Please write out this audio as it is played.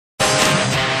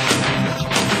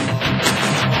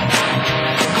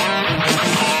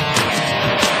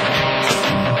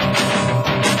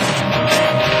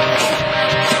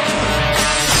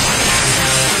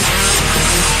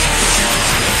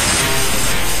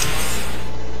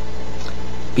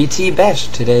BT Bash.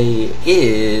 Today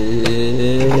is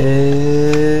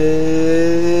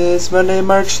Monday,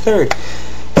 March 3rd.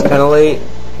 It's kind of late.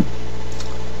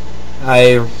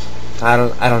 I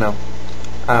don't know.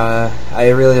 I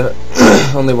really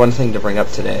have only one thing to bring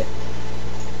up today,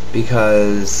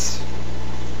 because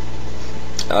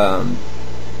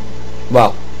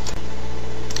well,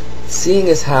 seeing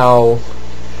as how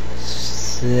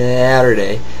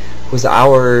Saturday was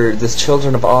this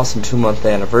Children of Awesome 2-month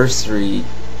anniversary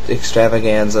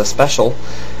extravaganza special,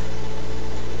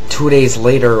 2 days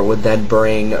later would then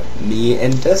bring me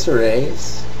and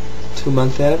Desiree's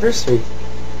 2-month anniversary.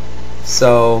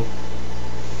 So,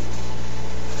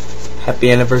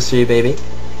 happy anniversary, baby.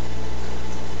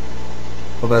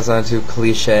 Hope that's not too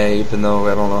cliche, even though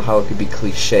I don't know how it could be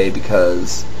cliche,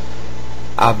 because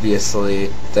obviously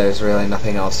there's really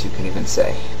nothing else you can even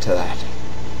say to that.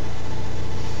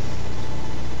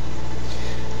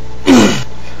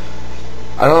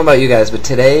 I don't know about you guys, but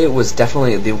today was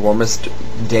definitely the warmest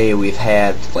day we've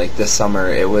had, like, this summer.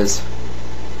 It was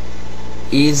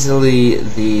easily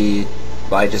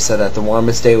I just said that, the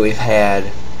warmest day we've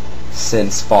had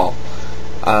since fall.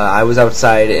 I was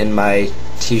outside in my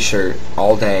t-shirt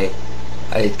all day.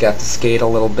 I got to skate a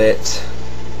little bit,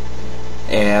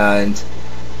 and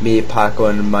me, Paco,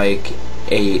 and Mike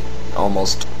ate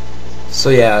almost. So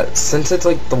yeah, since it's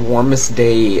like the warmest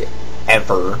day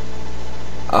ever,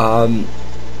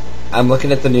 I'm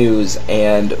looking at the news,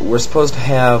 and we're supposed to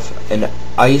have an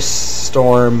ice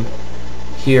storm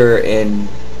here in,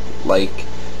 like,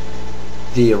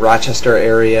 the Rochester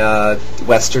area,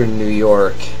 western New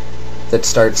York, that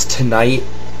starts tonight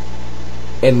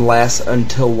and lasts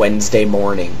until Wednesday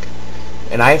morning.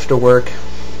 And I have to work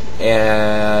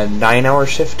a 9-hour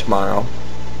shift tomorrow,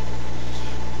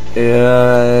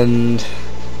 and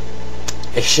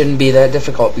it shouldn't be that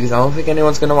difficult, because I don't think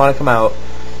anyone's going to want to come out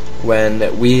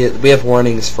when we have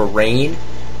warnings for rain,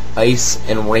 ice,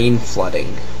 and rain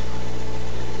flooding.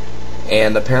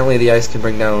 And apparently the ice can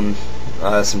bring down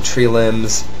some tree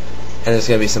limbs, and there's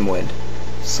going to be some wind.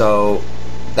 So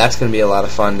that's going to be a lot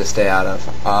of fun to stay out of.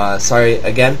 Sorry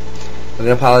again. I'm going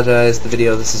to apologize. The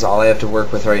video, this is all I have to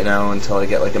work with right now until I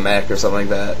get like a Mac or something like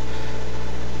that.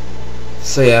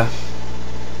 So yeah.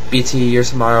 BT, you're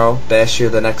tomorrow. Bash,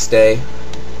 you're the next day.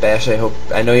 Bash, I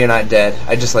know you're not dead.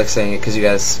 I just like saying it because you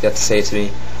guys got to say it to me.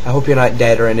 I hope you're not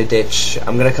dead or in a ditch.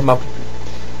 I'm going to come up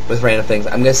with random things.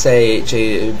 I'm going to say,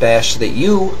 Bash, that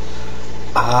you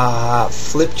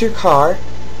flipped your car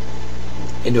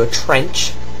into a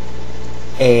trench,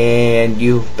 and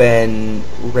you've been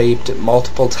raped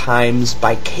multiple times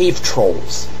by cave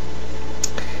trolls.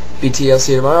 BT, I'll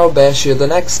see you tomorrow. Bash, you the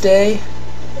next day,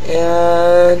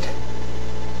 and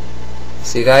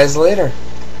see you guys later.